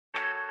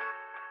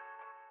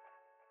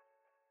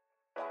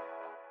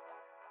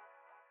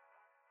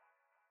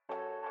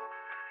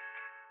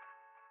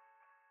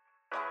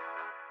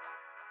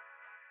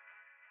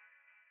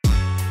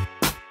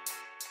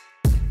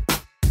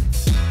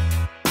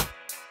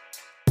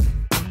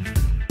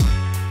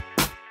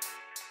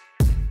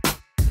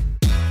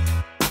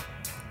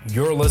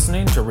You're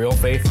listening to Real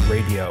Faith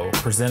Radio,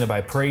 presented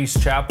by Praise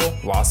Chapel,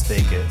 Las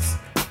Vegas.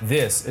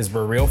 This is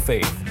where real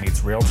faith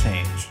meets real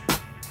change.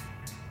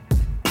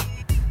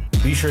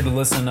 Be sure to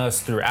listen to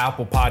us through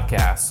Apple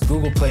Podcasts,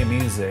 Google Play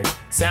Music,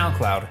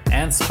 SoundCloud,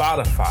 and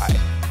Spotify.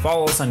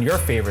 Follow us on your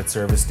favorite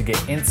service to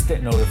get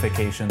instant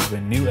notifications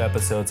when new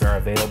episodes are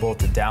available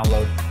to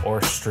download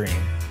or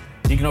stream.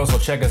 You can also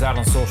check us out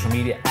on social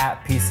media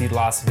at PC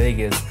Las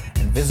Vegas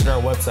and visit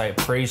our website,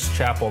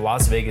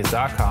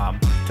 praisechapellasvegas.com,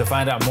 to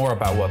find out more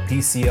about what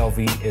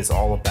PCLV is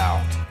all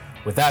about.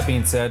 With that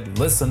being said,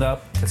 listen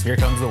up, because here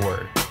comes the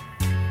word.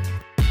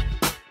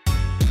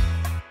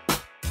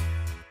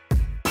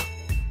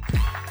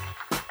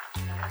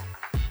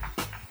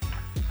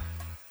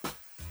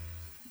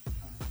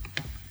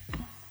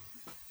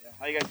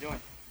 How you guys doing?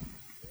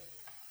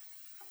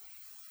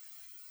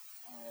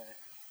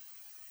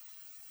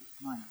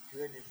 My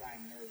goodness,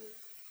 I'm nervous.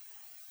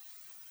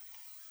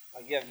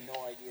 Like, you have no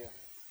idea.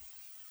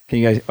 Can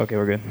you guys, okay,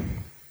 we're good.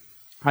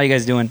 How you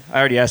guys doing? I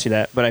already asked you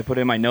that, but I put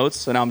it in my notes,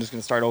 so now I'm just going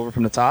to start over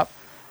from the top.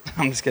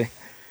 I'm just kidding.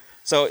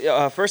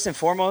 So, first and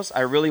foremost, I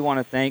really want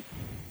to thank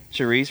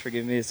Cherise for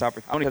giving me this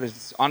opportunity.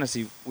 Because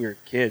honestly, we were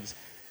kids.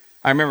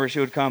 I remember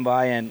she would come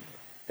by, and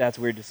that's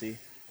weird to see.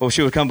 Well,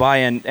 she would come by,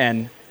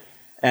 and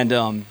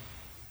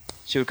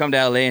she would come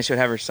to LA, and she would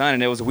have her son,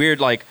 and it was weird,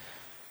 like,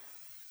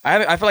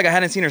 I feel like I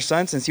hadn't seen her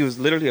son since he was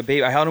literally a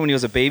baby. I held him when he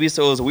was a baby,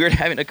 so it was weird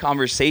having a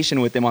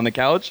conversation with him on the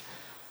couch.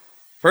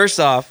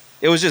 First off,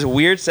 it was just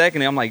weird.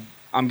 Secondly, I'm like,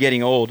 I'm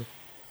getting old.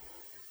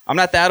 I'm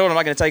not that old. I'm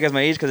not going to tell you guys my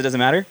age because it doesn't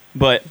matter.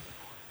 But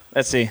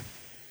let's see.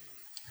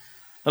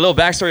 A little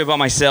backstory about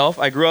myself.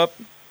 I grew up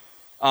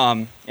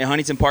in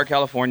Huntington Park,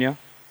 California.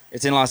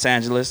 It's in Los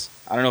Angeles.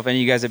 I don't know if any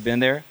of you guys have been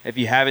there. If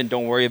you haven't,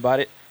 don't worry about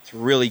it. It's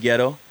really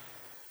ghetto.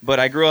 But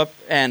I grew up,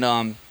 and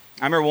I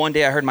remember one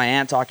day I heard my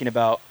aunt talking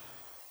about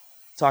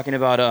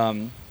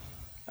a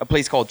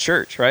place called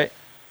church, right?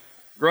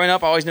 Growing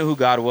up, I always knew who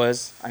God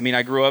was. I mean,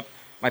 I grew up,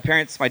 my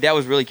dad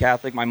was really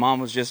Catholic. My mom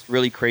was just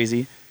really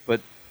crazy, but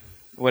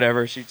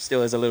whatever. She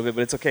still is a little bit,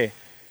 but it's okay.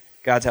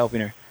 God's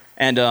helping her.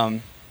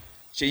 And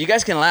you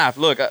guys can laugh.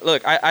 Look,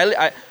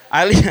 I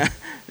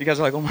you guys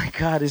are like, oh my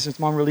God, is his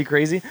mom really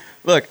crazy?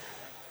 Look,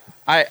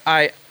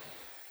 I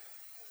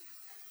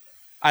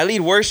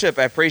lead worship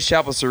at Praise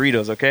Chapel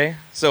Cerritos, okay?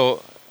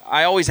 So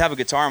I always have a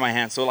guitar in my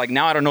hand. So, like,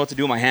 now I don't know what to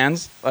do with my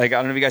hands. Like, I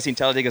don't know if you guys seen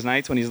Talladega's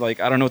Nights when he's like,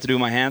 I don't know what to do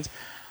with my hands.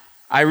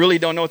 I really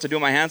don't know what to do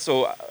with my hands.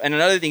 So, and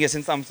another thing is,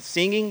 since I'm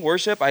singing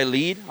worship, I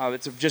lead.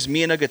 It's just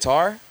me and a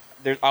guitar.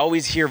 I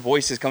always hear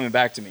voices coming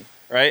back to me,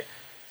 right?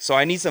 So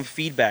I need some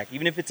feedback,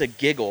 even if it's a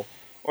giggle.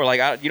 Or,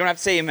 like, you don't have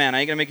to say amen. I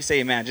ain't going to make you say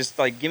amen. Just,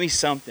 like, give me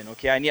something,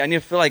 okay? I need to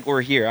feel like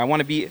we're here. I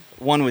want to be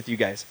one with you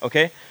guys,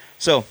 okay?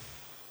 So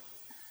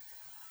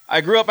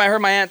I grew up, I heard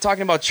my aunt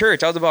talking about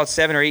church. I was about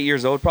 7 or 8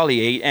 years old, probably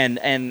 8,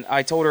 and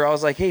I told her, I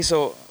was like, hey,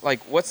 so,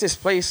 like, what's this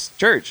place,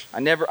 church? I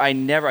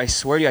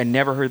swear to you, I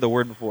never heard the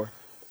word before.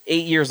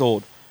 8 years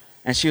old.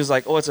 And she was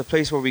like, oh, it's a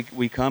place where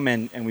we come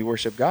and we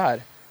worship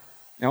God.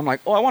 And I'm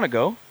like, oh, I want to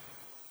go.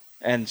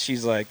 And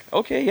she's like,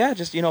 okay, yeah,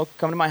 just,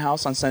 come to my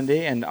house on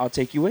Sunday, and I'll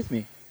take you with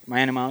me, my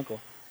aunt and my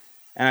uncle.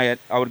 And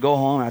I would go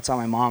home, and I'd tell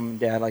my mom and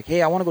dad, like,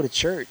 hey, I want to go to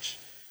church.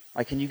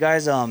 Like, can you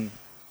guys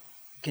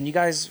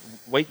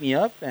wake me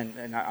up,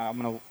 and I'm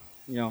going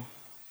to,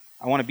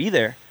 I want to be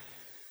there.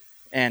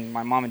 And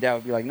my mom and dad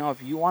would be like, no,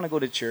 if you want to go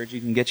to church, you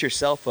can get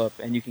yourself up,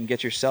 and you can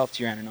get yourself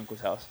to your aunt and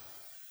uncle's house.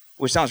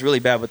 Which sounds really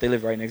bad, but they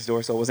live right next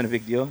door, so it wasn't a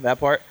big deal, that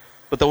part.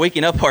 But the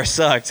waking up part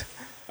sucked,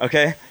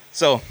 okay?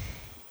 So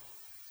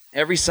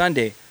every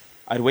Sunday,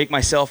 I'd wake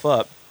myself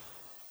up,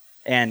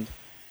 and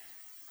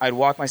I'd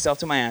walk myself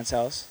to my aunt's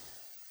house,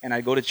 and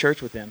I'd go to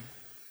church with him.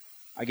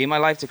 I gave my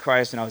life to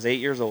Christ when I was 8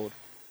 years old.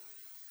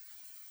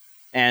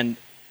 And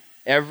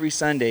every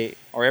Sunday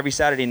or every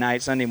Saturday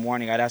night, Sunday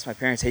morning, I'd ask my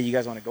parents, hey, you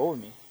guys want to go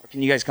with me? Or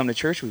can you guys come to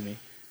church with me?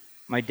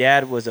 My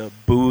dad was a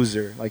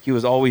boozer. Like, he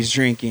was always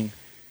drinking.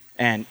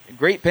 And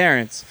great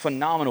parents,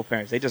 phenomenal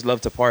parents. They just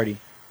loved to party.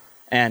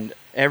 And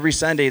every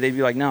Sunday, they'd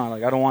be like, no,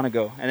 like, I don't want to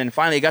go. And then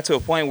finally, it got to a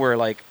point where,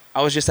 like,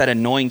 I was just that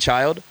annoying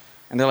child.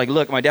 And they're like,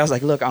 look, my dad was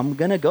like, look, I'm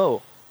going to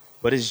go,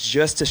 but it's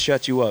just to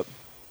shut you up.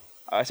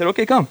 I said,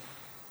 okay, come.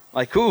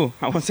 Like, cool.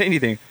 I won't say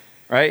anything,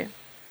 right?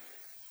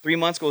 3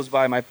 months goes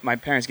by, my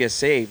parents get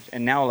saved,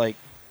 and now, like,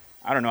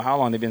 I don't know how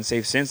long they've been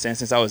saved since then.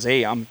 Since I was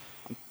 8, I'm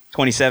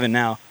 27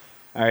 now.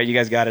 All right, you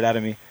guys got it out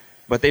of me.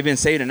 But they've been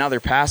saved, and now they're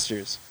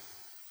pastors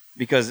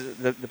because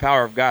the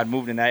power of God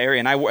moved in that area.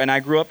 And I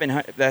grew up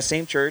in that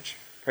same church,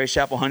 Praise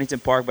Chapel Huntington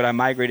Park, but I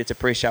migrated to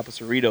Praise Chapel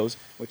Cerritos,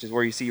 which is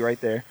where you see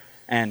right there.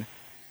 And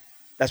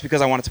that's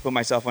because I wanted to put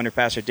myself under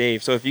Pastor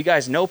Dave. So if you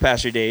guys know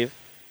Pastor Dave,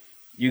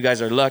 you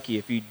guys are lucky.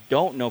 If you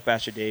don't know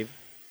Pastor Dave,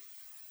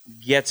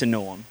 get to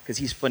know him, because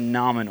he's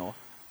phenomenal.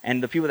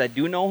 And the people that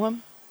do know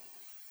him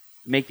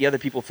make the other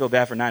people feel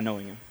bad for not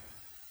knowing him.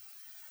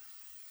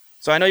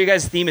 So I know you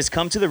guys' theme is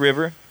Come to the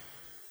River.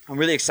 I'm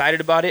really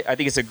excited about it. I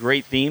think it's a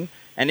great theme.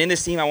 And in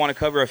this theme, I want to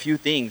cover a few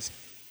things.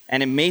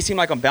 And it may seem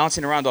like I'm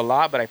bouncing around a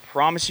lot, but I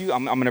promise you,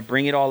 I'm going to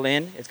bring it all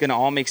in. It's going to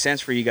all make sense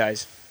for you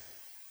guys.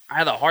 I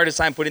had the hardest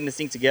time putting this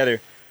thing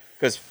together.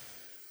 Because,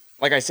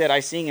 like I said,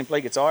 I sing and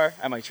play guitar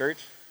at my church.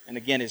 And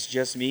again, it's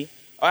just me.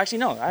 Oh, actually,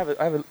 no, I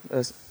have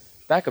a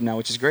backup now,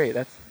 which is great.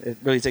 It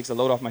really takes the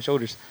load off my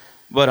shoulders.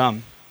 But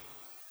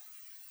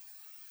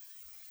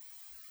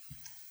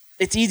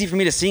it's easy for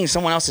me to sing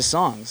someone else's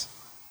songs.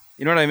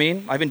 You know what I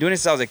mean? I've been doing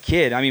this since I was a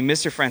kid. I mean,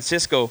 Mr.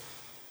 Francisco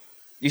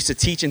used to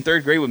teach in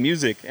 3rd grade with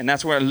music. And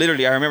that's where I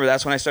remember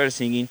that's when I started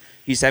singing.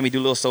 He used to have me do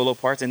little solo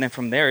parts. And then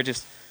from there, it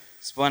just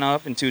spun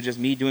up into just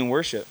me doing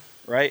worship,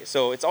 right?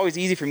 So it's always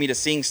easy for me to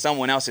sing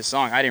someone else's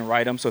song. I didn't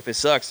write them, so if it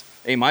sucks,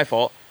 it ain't my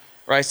fault,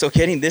 right? So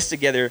getting this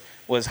together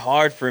was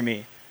hard for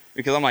me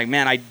because I'm like,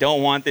 man, I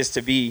don't want this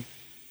to be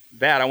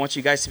bad. I want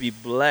you guys to be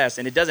blessed.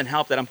 And it doesn't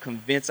help that I'm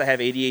convinced I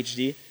have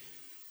ADHD.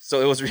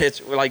 So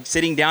it's like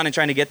sitting down and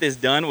trying to get this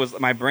done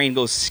my brain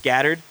goes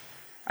scattered.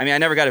 I mean, I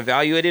never got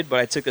evaluated, but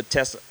I took a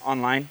test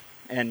online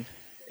and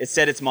it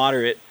said it's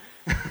moderate.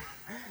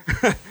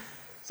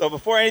 So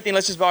before anything,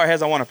 let's just bow our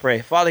heads. I want to pray.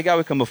 Father God,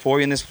 we come before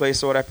you in this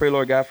place, Lord. I pray,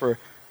 Lord God, for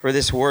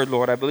this word,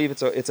 Lord. I believe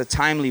it's a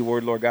timely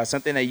word, Lord God,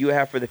 something that you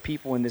have for the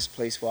people in this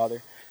place,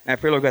 Father. And I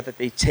pray, Lord God, that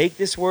they take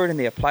this word and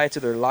they apply it to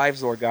their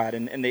lives, Lord God,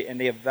 and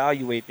they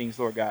evaluate things,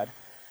 Lord God.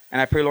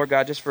 And I pray, Lord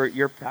God, just for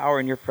your power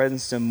and your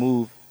presence to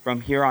move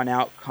from here on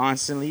out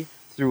constantly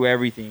through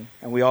everything.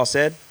 And we all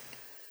said,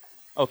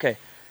 okay.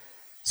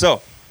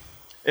 So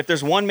if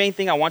there's one main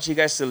thing I want you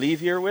guys to leave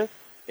here with,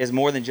 is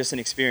more than just an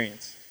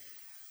experience.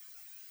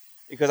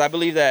 Because I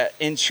believe that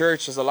in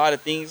church, there's a lot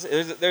of things.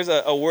 There's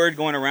a word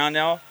going around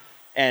now,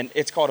 and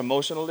it's called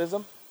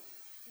emotionalism.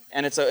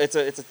 And it's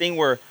a thing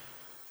where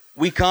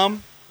we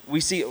come,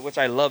 we see, which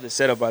I love the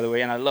setup, by the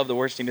way, and I love the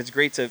worship team. It's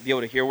great to be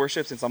able to hear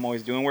worship since I'm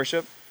always doing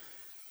worship.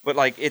 But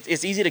like,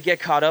 it's easy to get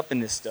caught up in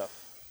this stuff.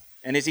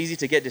 And it's easy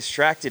to get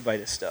distracted by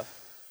this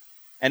stuff.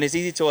 And it's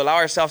easy to allow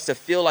ourselves to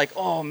feel like,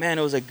 oh man,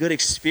 it was a good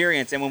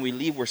experience. And when we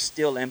leave, we're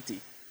still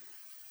empty.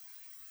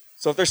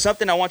 So if there's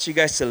something I want you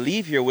guys to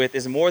leave here with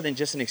is more than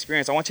just an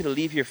experience. I want you to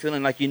leave here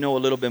feeling like you know a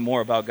little bit more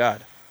about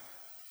God.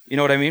 You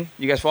know what I mean?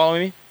 You guys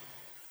following me?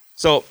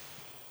 So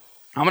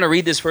I'm going to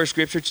read this first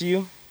scripture to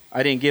you.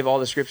 I didn't give all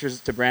the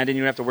scriptures to Brandon.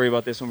 You don't have to worry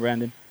about this one,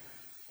 Brandon.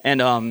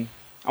 And I'm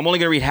only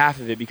going to read half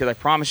of it because I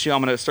promise you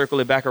I'm going to circle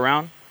it back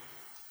around.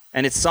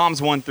 And it's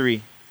Psalms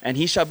 1:3. And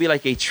he shall be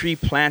like a tree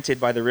planted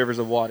by the rivers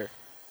of water.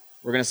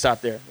 We're going to stop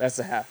there. That's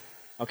the half.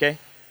 Okay?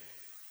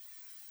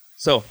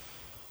 So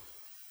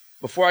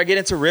before I get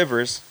into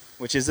rivers,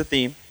 which is the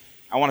theme,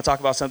 I want to talk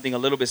about something a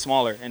little bit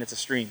smaller, and it's a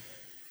stream.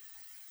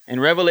 In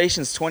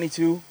Revelations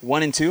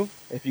 22:1-2,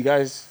 if you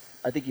guys,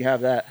 I think you have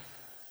that.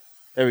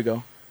 There we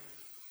go.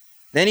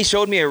 Then he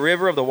showed me a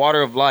river of the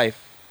water of life.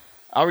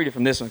 I'll read it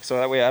from this one, so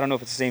that way I don't know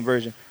if it's the same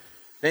version.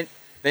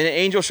 Then an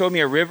angel showed me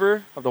a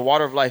river of the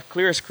water of life,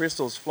 clear as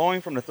crystals, flowing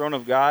from the throne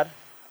of God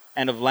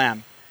and of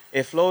Lamb.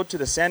 It flowed to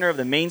the center of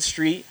the main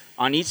street.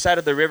 On each side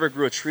of the river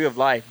grew a tree of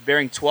life,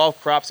 bearing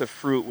 12 crops of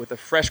fruit, with a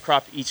fresh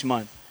crop each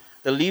month.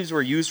 The leaves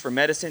were used for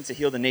medicine to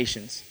heal the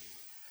nations.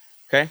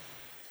 Okay?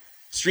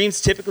 Streams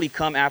typically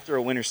come after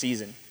a winter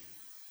season.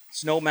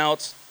 Snow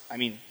melts. I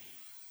mean,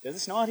 does it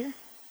snow out here?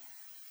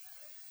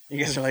 You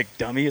guys are like,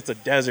 dummy, it's a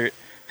desert.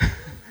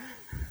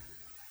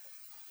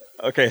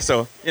 Okay,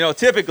 so,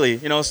 typically,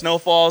 snow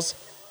falls,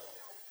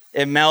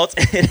 it melts,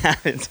 it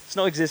happens.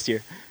 Snow exists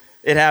here.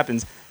 It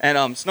happens.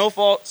 And snow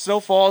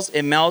falls,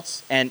 it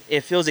melts, and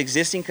it fills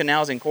existing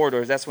canals and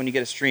corridors. That's when you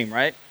get a stream,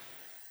 right?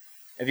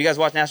 If you guys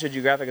watch National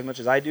Geographic as much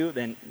as I do,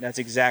 then that's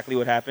exactly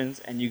what happens,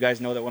 and you guys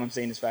know that what I'm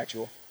saying is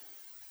factual.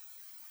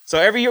 So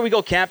every year we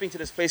go camping to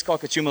this place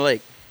called Cachuma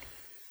Lake.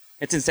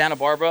 It's in Santa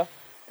Barbara.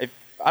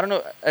 I don't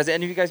know, has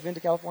any of you guys been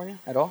to California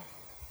at all?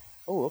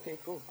 Oh, okay,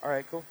 cool. All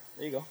right, cool.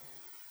 There you go.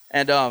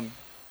 And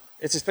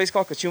it's this place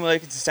called Cachuma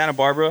Lake. It's in Santa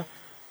Barbara.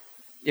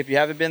 If you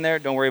haven't been there,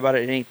 don't worry about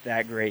it. It ain't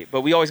that great.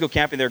 But we always go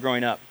camping there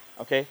growing up,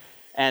 okay?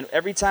 And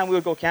every time we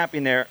would go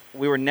camping there,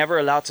 we were never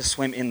allowed to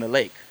swim in the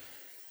lake.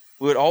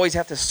 We would always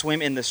have to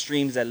swim in the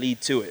streams that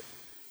lead to it,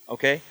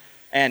 okay?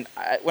 And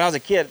when I was a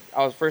kid,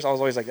 I was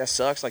always like, that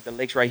sucks. Like, the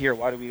lake's right here.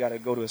 Why do we got to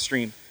go to a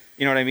stream?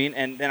 You know what I mean?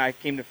 And then I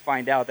came to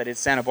find out that it's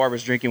Santa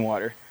Barbara's drinking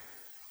water,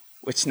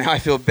 which now I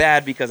feel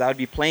bad because I would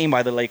be playing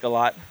by the lake a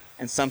lot,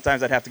 and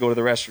sometimes I'd have to go to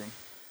the restroom.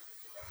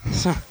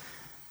 So,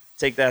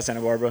 take that,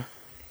 Santa Barbara.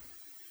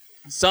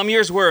 Some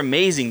years were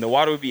amazing. The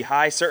water would be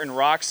high. Certain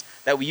rocks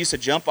that we used to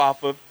jump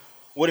off of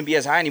wouldn't be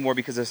as high anymore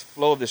because the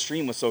flow of the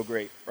stream was so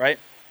great, right?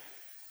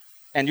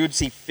 And you would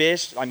see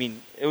fish. I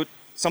mean,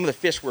 some of the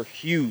fish were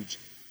huge.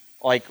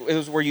 Like, it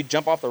was where you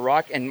jump off the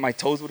rock and my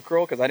toes would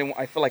curl because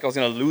I felt like I was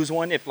going to lose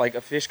one if, like,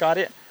 a fish caught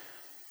it.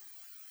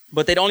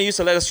 But they'd only used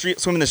to let us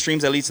swim in the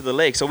streams that lead to the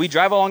lake. So we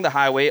drive along the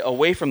highway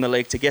away from the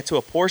lake to get to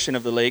a portion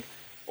of the lake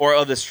or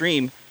of the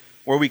stream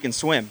where we can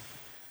swim.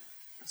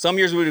 Some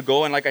years we would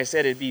go, and like I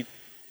said, it'd be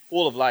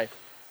full of life.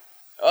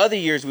 Other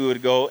years we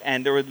would go,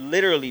 and there would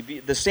literally be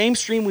the same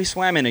stream we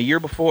swam in a year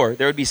before.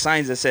 There would be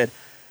signs that said,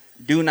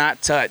 do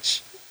not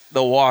touch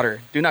the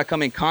water. Do not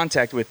come in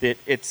contact with it.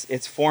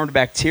 It's formed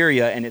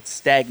bacteria, and it's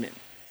stagnant.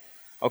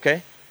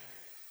 Okay?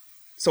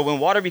 So when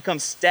water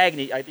becomes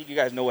stagnant, I think you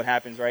guys know what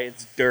happens, right?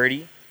 It's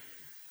dirty,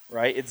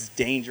 right? It's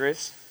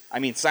dangerous. I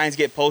mean, signs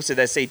get posted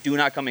that say, do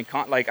not come in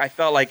contact. Like, I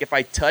felt like if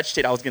I touched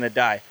it, I was going to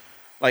die.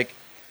 Like,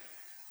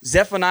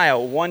 Zephaniah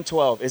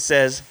 1:12, it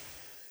says,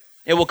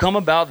 it will come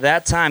about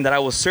that time that I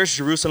will search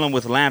Jerusalem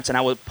with lamps, and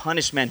I will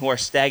punish men who are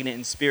stagnant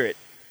in spirit.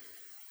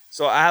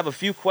 So I have a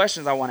few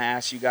questions I want to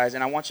ask you guys,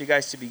 and I want you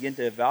guys to begin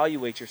to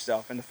evaluate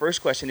yourself. And the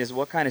first question is,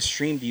 what kind of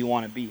stream do you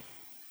want to be?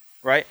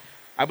 Right?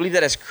 I believe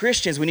that as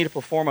Christians, we need to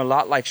perform a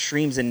lot like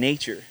streams in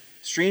nature.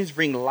 Streams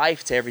bring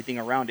life to everything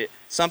around it,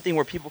 something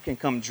where people can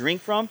come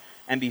drink from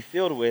and be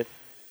filled with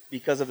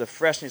because of the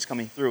freshness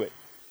coming through it.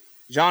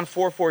 John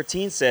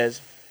 4:14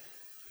 says,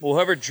 well,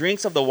 whoever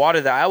drinks of the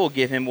water that I will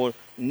give him will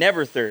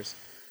never thirst,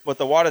 but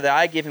the water that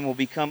I give him will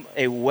become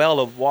a well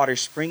of water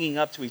springing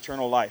up to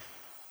eternal life.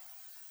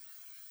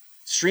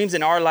 Streams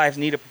in our lives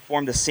need to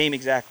perform the same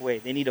exact way.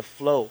 They need to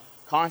flow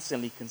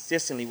constantly,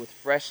 consistently with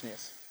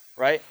freshness,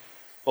 right?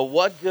 But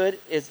what good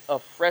is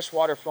of fresh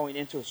water flowing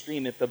into a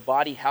stream if the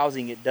body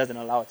housing it doesn't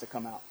allow it to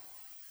come out?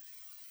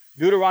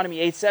 Deuteronomy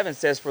 8:7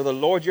 says, for the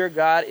Lord your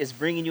God is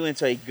bringing you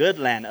into a good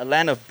land, a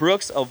land of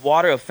brooks, of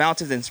water, of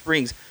fountains and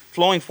springs,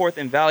 flowing forth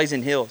in valleys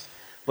and hills.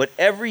 But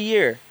every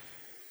year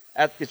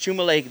at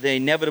Kachuma Lake, the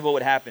inevitable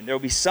would happen. There will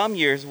be some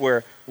years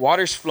where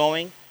water's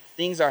flowing,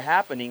 things are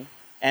happening,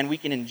 and we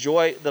can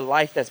enjoy the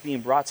life that's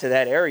being brought to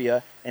that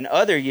area. And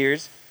other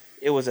years,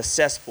 it was a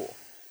cesspool.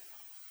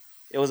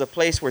 It was a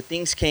place where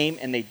things came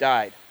and they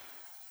died.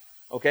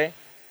 Okay?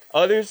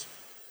 Others,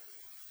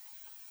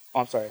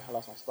 I'm sorry, I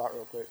lost my spot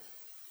real quick.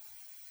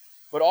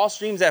 But all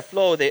streams that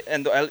flow,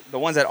 and the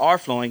ones that are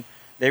flowing,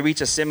 they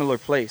reach a similar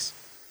place.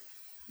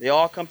 They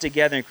all come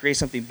together and create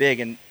something big,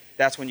 and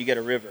that's when you get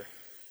a river.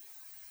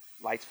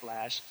 Lights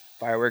flash,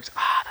 fireworks,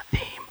 the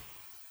theme.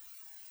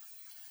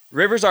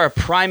 Rivers are a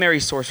primary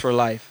source for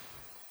life.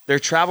 They're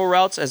travel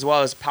routes as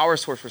well as power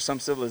source for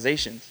some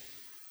civilizations.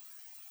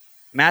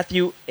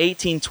 Matthew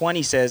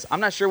 18:20 says,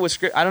 I'm not sure what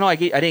script, I don't know, I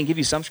didn't give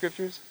you some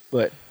scriptures,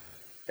 but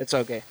it's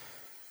okay.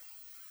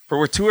 For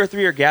where 2 or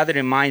 3 are gathered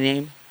in my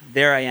name,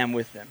 there I am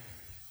with them.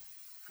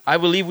 I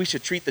believe we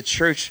should treat the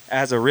church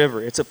as a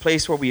river. It's a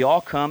place where we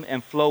all come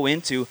and flow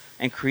into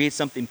and create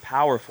something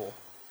powerful.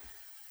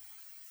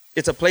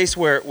 It's a place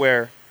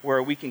where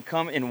we can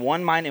come in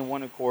one mind and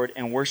one accord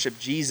and worship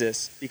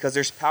Jesus, because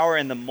there's power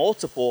in the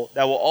multiple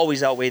that will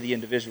always outweigh the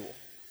individual.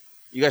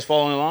 You guys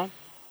following along?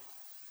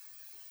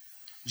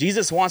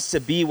 Jesus wants to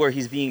be where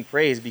he's being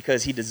praised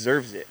because he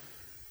deserves it.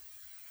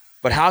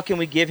 But how can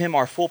we give him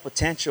our full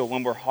potential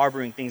when we're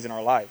harboring things in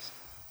our lives?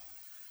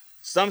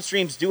 Some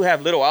streams do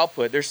have little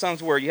output. There's some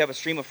where you have a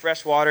stream of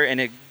fresh water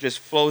and it just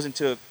flows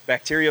into a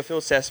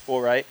bacteria-filled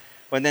cesspool, right?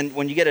 But then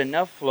when you get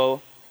enough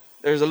flow,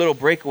 there's a little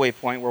breakaway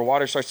point where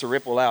water starts to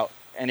ripple out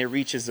and it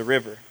reaches the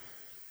river.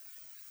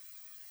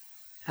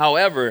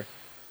 However,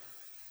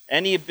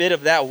 any bit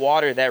of that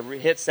water that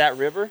hits that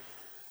river,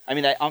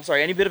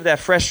 any bit of that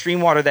fresh stream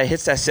water that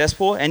hits that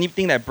cesspool,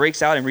 anything that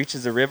breaks out and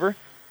reaches the river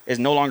is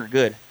no longer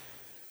good.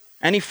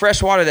 Any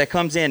fresh water that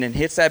comes in and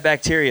hits that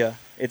bacteria,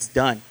 it's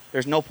done.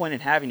 There's no point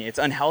in having it. It's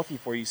unhealthy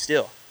for you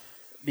still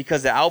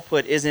because the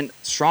output isn't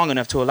strong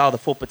enough to allow the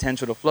full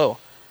potential to flow.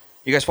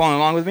 You guys following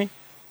along with me?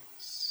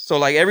 So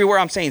like everywhere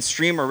I'm saying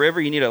stream or river,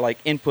 you need to like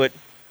input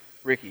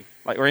Ricky,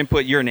 or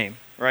input your name,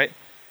 right?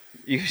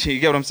 You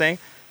get what I'm saying?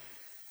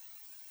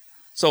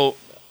 So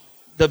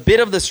the bit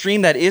of the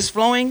stream that is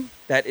flowing,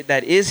 that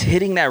is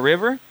hitting that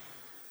river,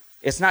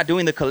 it's not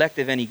doing the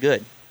collective any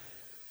good.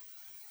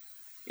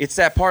 It's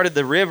that part of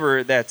the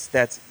river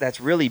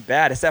that's really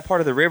bad. It's that part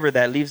of the river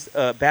that leaves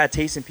a bad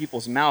taste in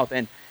people's mouth,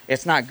 and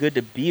it's not good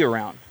to be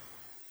around.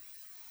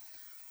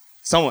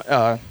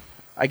 I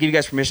give you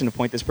guys permission to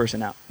point this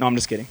person out. No, I'm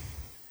just kidding.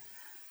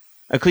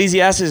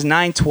 Ecclesiastes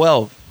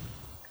 9:12.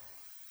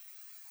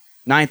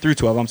 9 through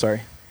 12, I'm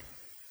sorry.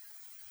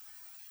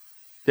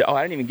 Oh,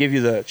 I didn't even give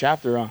you the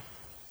chapter, huh?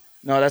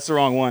 No, that's the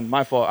wrong one.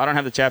 My fault. I don't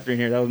have the chapter in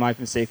here. That was my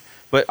mistake.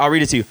 But I'll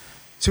read it to you.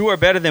 2 are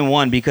better than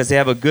 1 because they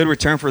have a good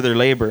return for their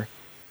labor.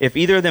 If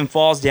either of them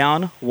falls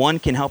down, one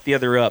can help the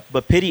other up.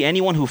 But pity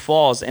anyone who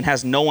falls and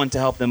has no one to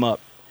help them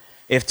up.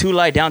 If 2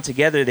 lie down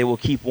together, they will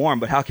keep warm.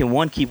 But how can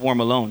one keep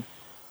warm alone?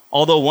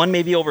 Although one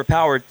may be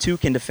overpowered, 2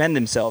 can defend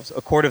themselves.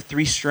 A cord of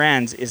 3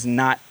 strands is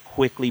not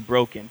quickly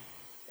broken.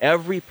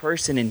 Every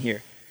person in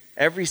here,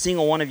 every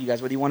single one of you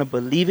guys, whether you want to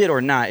believe it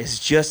or not, is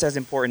just as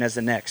important as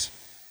the next.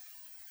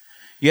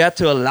 You have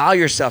to allow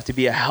yourself to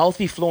be a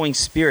healthy flowing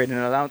spirit and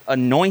allow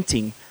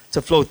anointing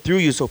to flow through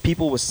you so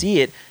people will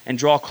see it and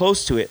draw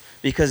close to it,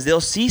 because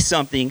they'll see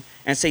something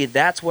and say,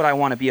 that's what I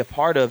want to be a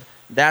part of.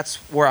 That's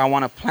where I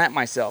want to plant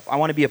myself. I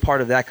want to be a part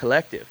of that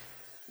collective.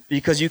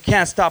 Because you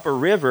can't stop a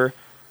river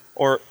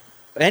or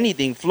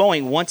anything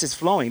flowing once it's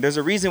flowing. There's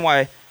a reason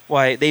why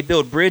they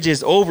build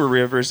bridges over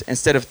rivers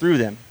instead of through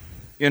them.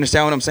 You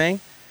understand what I'm saying?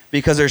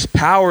 Because there's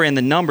power in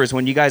the numbers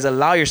when you guys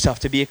allow yourself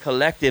to be a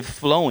collective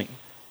flowing.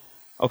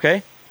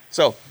 Okay?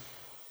 So,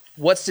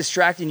 what's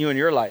distracting you in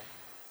your life?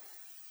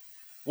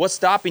 What's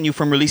stopping you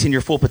from releasing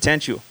your full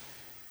potential?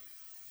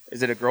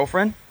 Is it a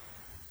girlfriend?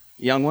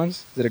 Young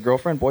ones? Is it a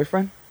girlfriend,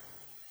 boyfriend?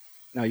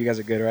 No, you guys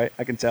are good, right?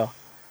 I can tell.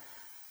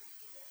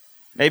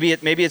 Maybe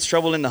it's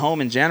trouble in the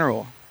home in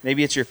general.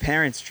 Maybe it's your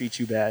parents treat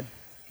you bad.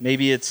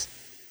 Maybe it's,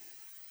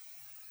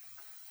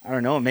 I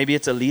don't know, maybe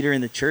it's a leader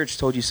in the church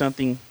told you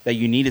something that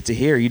you needed to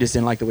hear. You just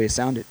didn't like the way it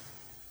sounded.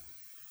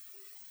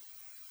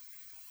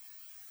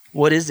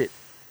 What is it?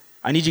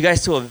 I need you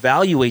guys to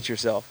evaluate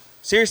yourself.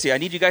 Seriously, I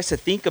need you guys to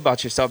think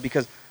about yourself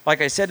because, like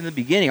I said in the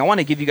beginning, I want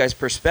to give you guys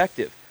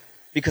perspective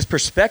because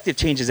perspective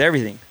changes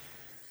everything,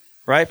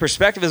 right?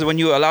 Perspective is when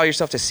you allow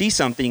yourself to see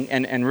something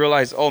and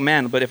realize, oh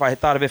man, but if I had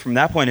thought of it from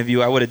that point of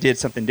view, I would have did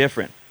something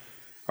different.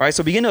 All right,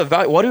 so begin to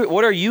evaluate,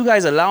 what are you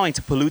guys allowing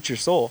to pollute your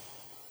soul?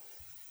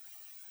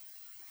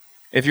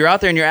 If you're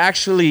out there and you're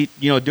actually,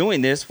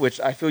 doing this, which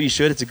I feel you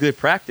should, it's a good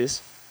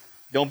practice,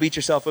 don't beat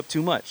yourself up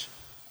too much.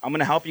 I'm going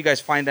to help you guys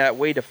find that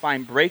way to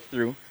find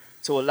breakthrough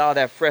to allow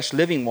that fresh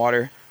living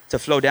water to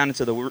flow down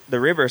into the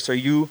river so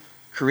you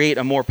create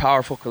a more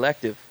powerful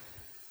collective.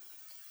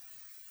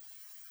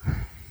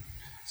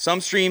 Some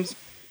streams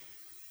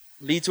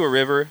lead to a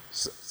river,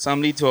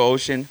 some lead to an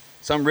ocean,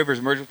 some rivers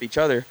merge with each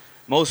other.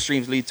 Most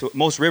rivers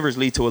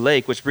lead to a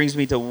lake, which brings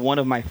me to one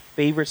of my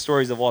favorite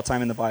stories of all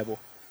time in the Bible.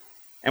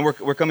 And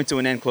we're coming to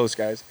an end close,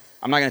 guys.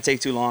 I'm not going to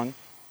take too long.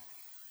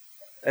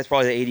 That's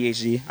probably the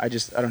ADHD. I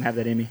don't have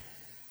that in me.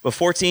 But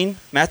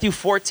Matthew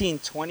 14,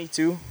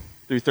 22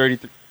 through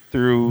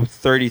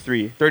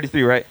 33.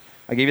 33, right?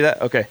 I gave you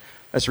that? Okay,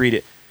 let's read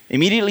it.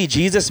 Immediately,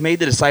 Jesus made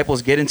the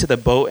disciples get into the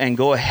boat and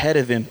go ahead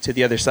of him to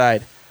the other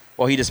side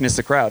while he dismissed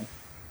the crowd.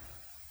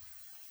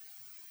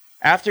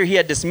 After he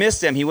had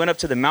dismissed them, he went up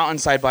to the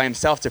mountainside by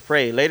himself to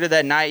pray. Later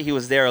that night, he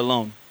was there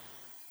alone.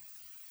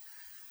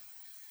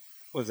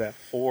 What was that?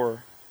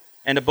 4.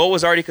 And the boat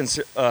was already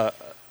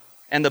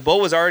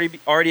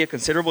a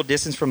considerable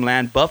distance from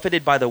land,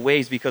 buffeted by the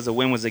waves because the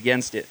wind was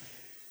against it.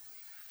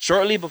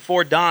 Shortly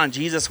before dawn,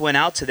 Jesus went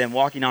out to them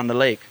walking on the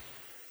lake.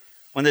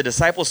 When the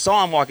disciples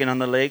saw him walking on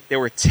the lake, they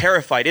were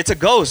terrified. "It's a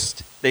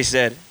ghost," they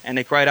said, and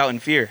they cried out in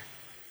fear.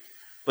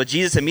 But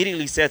Jesus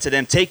immediately said to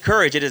them, "Take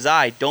courage, it is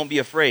I. Don't be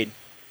afraid."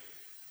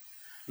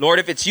 "Lord,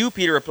 if it's you,"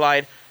 Peter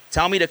replied,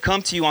 "tell me to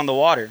come to you on the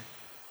water."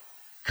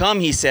 "Come,"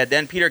 he said.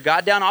 Then Peter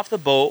got down off the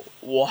boat,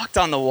 walked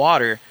on the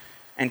water,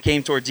 and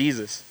came toward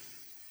Jesus.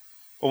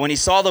 But when he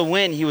saw the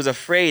wind, he was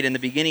afraid he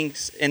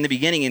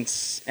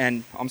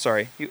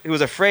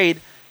was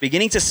afraid,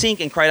 beginning to sink,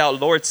 and cried out,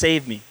 "Lord,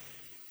 save me."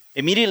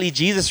 Immediately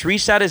Jesus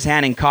reached out his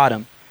hand and caught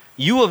him.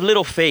 "You of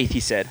little faith," he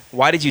said,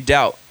 "why did you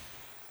doubt?"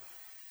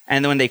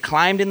 And when they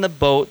climbed in the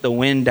boat, the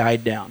wind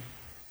died down.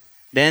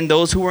 Then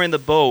those who were in the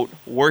boat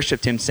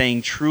worshipped him,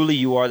 saying, "Truly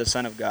you are the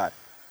Son of God."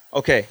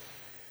 Okay,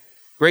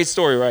 great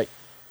story, right?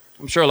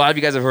 I'm sure a lot of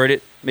you guys have heard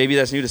it. Maybe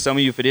that's new to some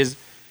of you. If it is,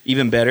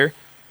 even better.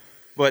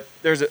 But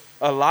there's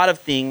a lot of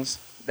things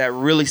that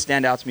really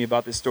stand out to me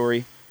about this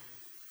story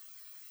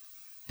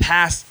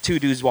past two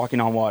dudes walking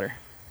on water.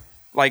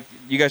 Like,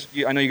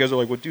 I know you guys are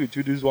like, well, dude,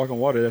 two dudes walking on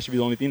water, that should be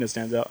the only thing that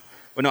stands out.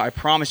 But no, I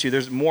promise you,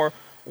 there's more,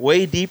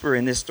 way deeper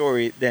in this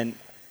story than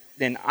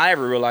I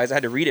ever realized. I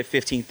had to read it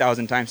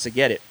 15,000 times to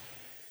get it.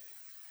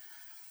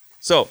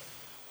 So,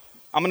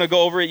 I'm going to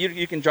go over it.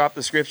 You can drop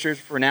the scriptures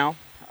for now.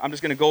 I'm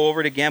just going to go over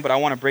it again, but I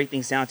want to break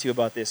things down to you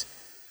about this.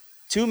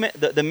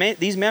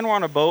 These men were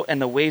on a boat,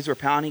 and the waves were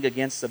pounding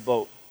against the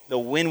boat. The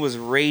wind was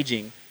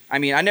raging. I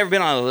mean, I've never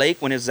been on a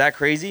lake when it's that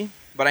crazy,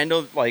 but I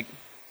know,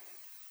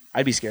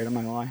 I'd be scared, I'm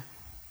not going to lie.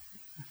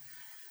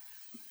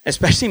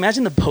 Especially,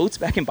 imagine the boats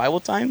back in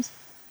Bible times.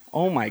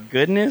 Oh, my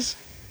goodness.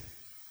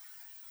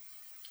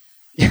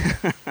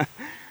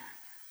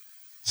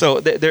 So,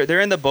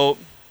 they're in the boat.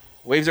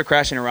 Waves are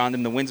crashing around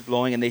them. The wind's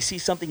blowing, and they see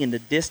something in the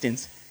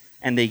distance,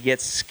 and they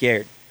get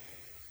scared.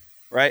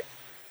 Right?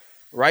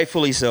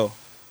 Rightfully so.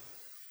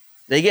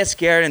 They get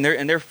scared, and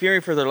they're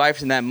fearing for their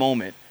lives in that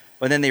moment.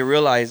 But then they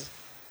realize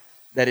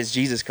that it's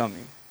Jesus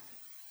coming.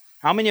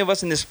 How many of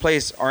us in this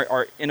place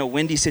are in a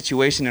windy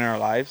situation in our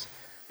lives?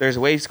 There's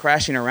waves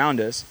crashing around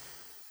us,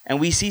 and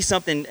we see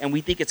something, and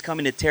we think it's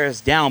coming to tear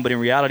us down, but in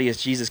reality,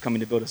 it's Jesus coming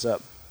to build us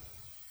up.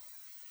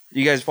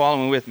 You guys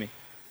following with me?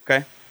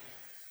 Okay?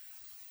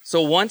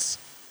 So once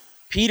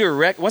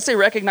they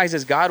recognize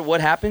as God, what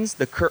happens?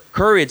 The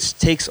courage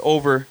takes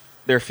over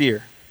their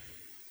fear.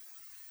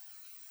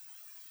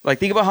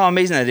 Think about how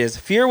amazing that is.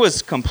 Fear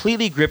was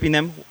completely gripping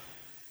them.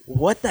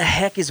 What the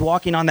heck is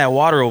walking on that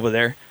water over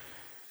there?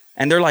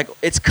 And they're like,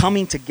 it's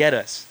coming to get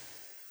us.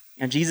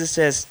 And Jesus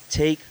says,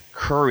 take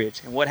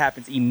courage. And what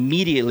happens?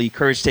 Immediately,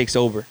 courage takes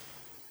over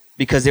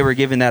because they were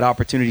given that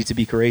opportunity to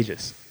be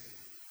courageous.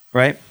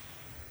 Right?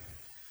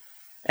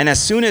 And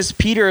as soon as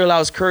Peter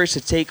allows courage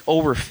to take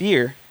over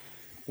fear,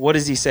 what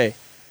does he say?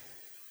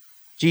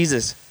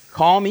 Jesus,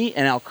 call me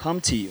and I'll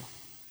come to you.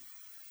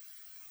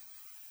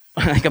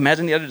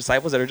 Imagine the other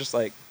disciples that are just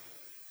like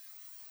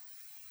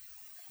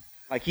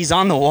he's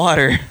on the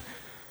water.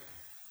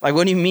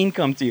 What do you mean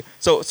come to you?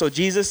 So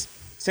Jesus,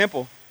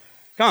 simple,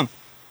 come.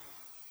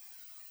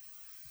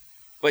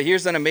 But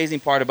here's an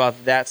amazing part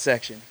about that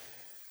section.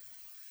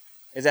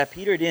 Is that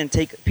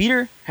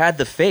Peter had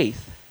the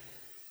faith,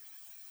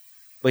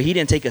 but he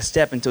didn't take a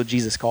step until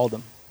Jesus called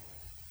him.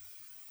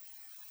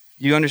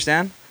 You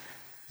understand?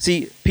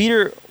 See,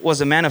 Peter was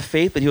a man of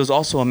faith, but he was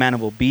also a man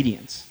of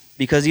obedience.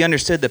 because he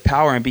understood the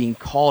power in being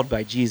called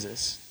by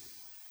Jesus.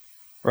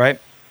 Right?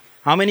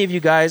 How many of you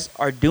guys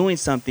are doing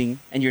something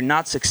and you're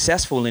not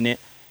successful in it?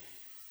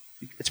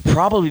 It's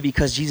probably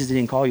because Jesus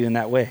didn't call you in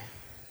that way.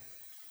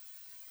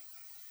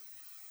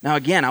 Now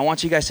again, I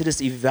want you guys to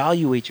just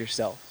evaluate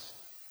yourselves.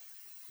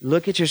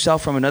 Look at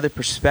yourself from another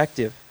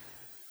perspective.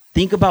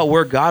 Think about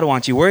where God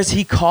wants you. Where is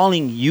he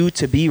calling you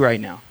to be right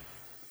now?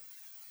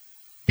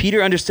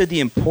 Peter understood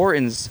the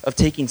importance of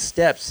taking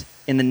steps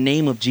in the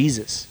name of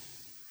Jesus.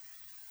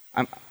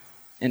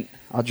 And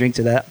I'll drink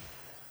to that.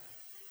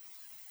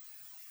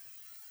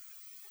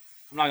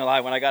 I'm not going to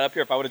lie. When I got up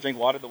here, if I would have drank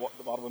water, the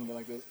bottle wouldn't have been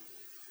like this.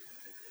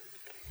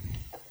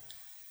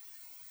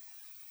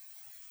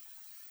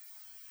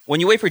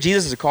 When you wait for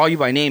Jesus to call you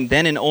by name,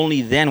 then and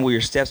only then will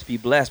your steps be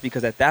blessed,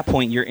 because at that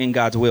point, you're in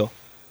God's will.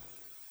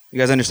 You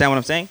guys understand what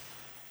I'm saying?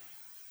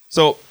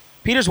 So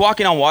Peter's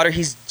walking on water.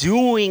 He's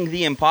doing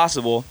the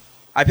impossible.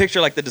 I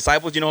picture like the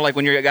disciples, you know, like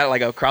when you got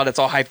like a crowd that's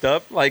all hyped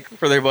up, like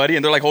for their buddy,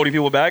 and they're like holding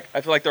people back. I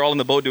feel like they're all in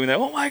the boat doing that.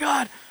 Oh my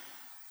God.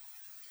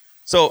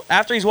 So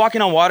after he's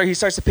walking on water, he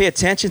starts to pay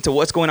attention to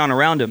what's going on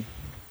around him.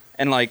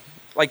 And like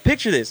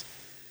picture this.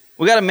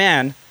 We got a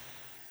man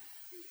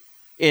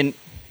in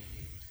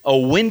a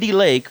windy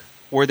lake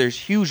where there's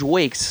huge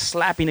wakes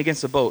slapping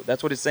against the boat.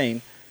 That's what it's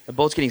saying. The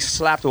boat's getting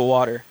slapped with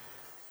water.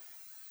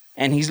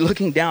 And he's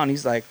looking down.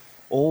 He's like,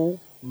 oh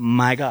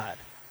my God,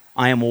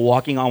 I am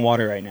walking on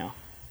water right now.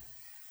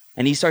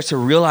 And he starts to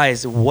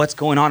realize what's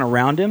going on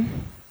around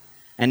him,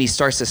 and he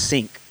starts to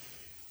sink.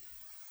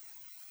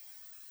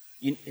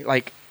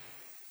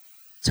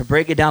 To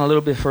break it down a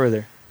little bit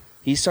further,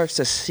 he starts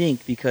to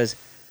sink because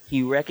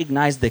he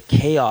recognized the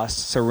chaos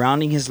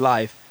surrounding his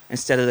life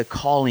instead of the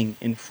calling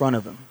in front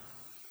of him.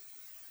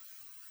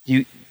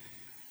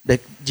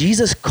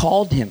 Jesus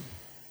called him.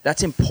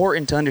 That's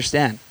important to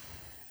understand.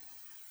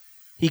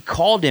 He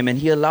called him, and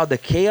he allowed the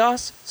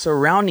chaos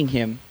surrounding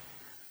him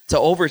to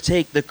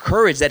overtake the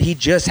courage that he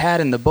just had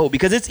in the boat.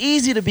 Because it's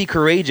easy to be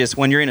courageous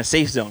when you're in a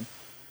safe zone,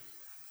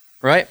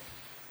 right?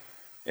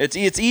 It's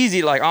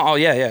easy, like, oh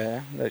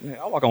yeah,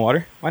 I'll walk on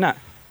water. Why not?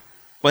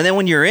 But then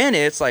when you're in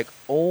it, it's like,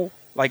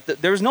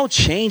 there was no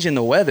change in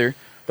the weather.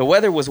 The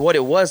weather was what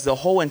it was the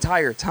whole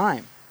entire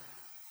time.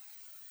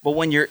 But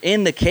when you're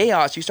in the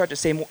chaos, you start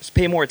to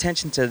pay more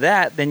attention to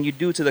that than you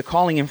do to the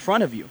calling in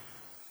front of you.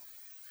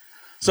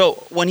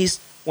 So when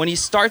he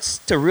starts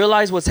to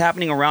realize what's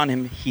happening around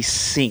him, he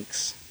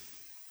sinks.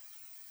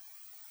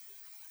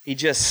 He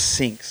just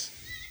sinks.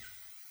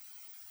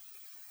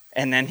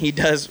 And then he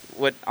does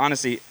what,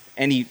 honestly,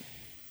 any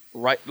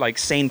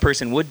sane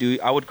person would do.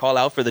 I would call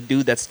out for the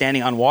dude that's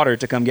standing on water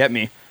to come get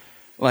me.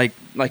 Like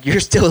you're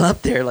still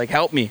up there. Like,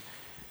 help me.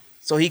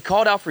 So he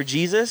called out for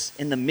Jesus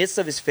in the midst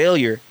of his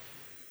failure,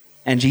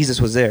 and Jesus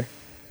was there.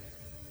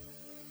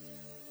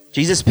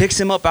 Jesus picks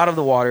him up out of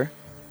the water,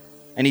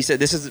 and he said,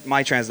 this is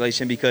my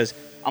translation because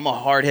I'm a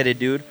hard-headed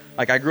dude.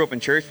 Like, I grew up in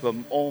church, but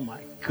oh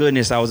my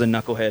goodness, I was a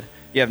knucklehead.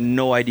 You have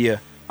no idea.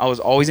 I was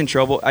always in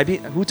trouble.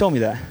 Who told me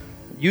that?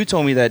 You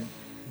told me that,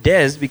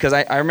 Des, because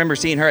I remember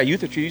seeing her at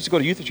youth retreat. We used to go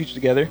to youth retreats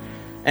together,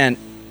 and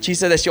she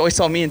said that she always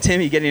saw me and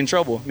Timmy getting in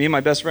trouble, me and my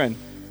best friend.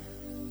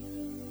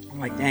 I'm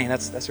like, dang,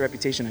 that's the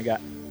reputation I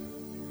got.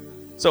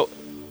 So,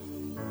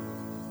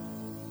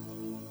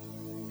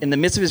 in the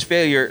midst of his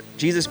failure,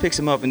 Jesus picks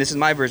him up, and this is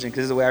my version because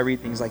this is the way I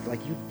read things, like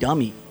you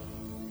dummy.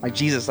 Like,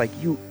 Jesus, like,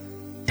 you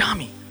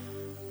dummy.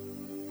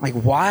 Like,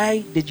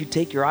 why did you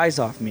take your eyes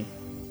off me?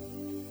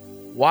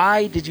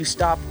 Why did you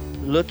stop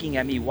looking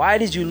at me? Why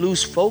did you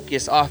lose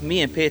focus off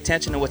me and pay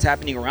attention to what's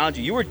happening around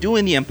you? You were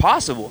doing the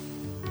impossible.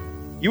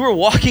 You were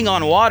walking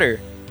on water,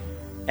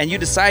 and you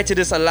decided to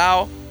just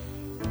allow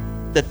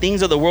the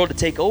things of the world to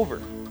take over,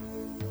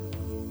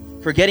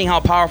 forgetting how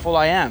powerful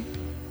I am.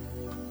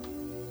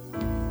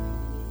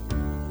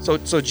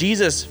 So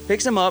Jesus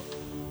picks him up,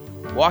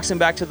 walks him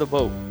back to the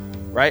boat,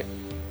 right?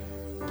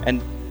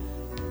 And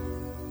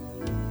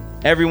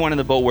everyone in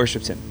the boat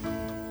worships him.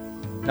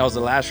 That was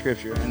the last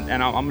scripture, and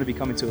I'm going to be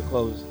coming to a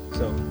close.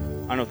 So I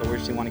don't know if the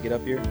worship team want to get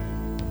up here,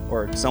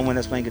 or someone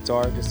that's playing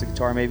guitar, just a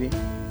guitar maybe.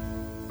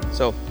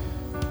 So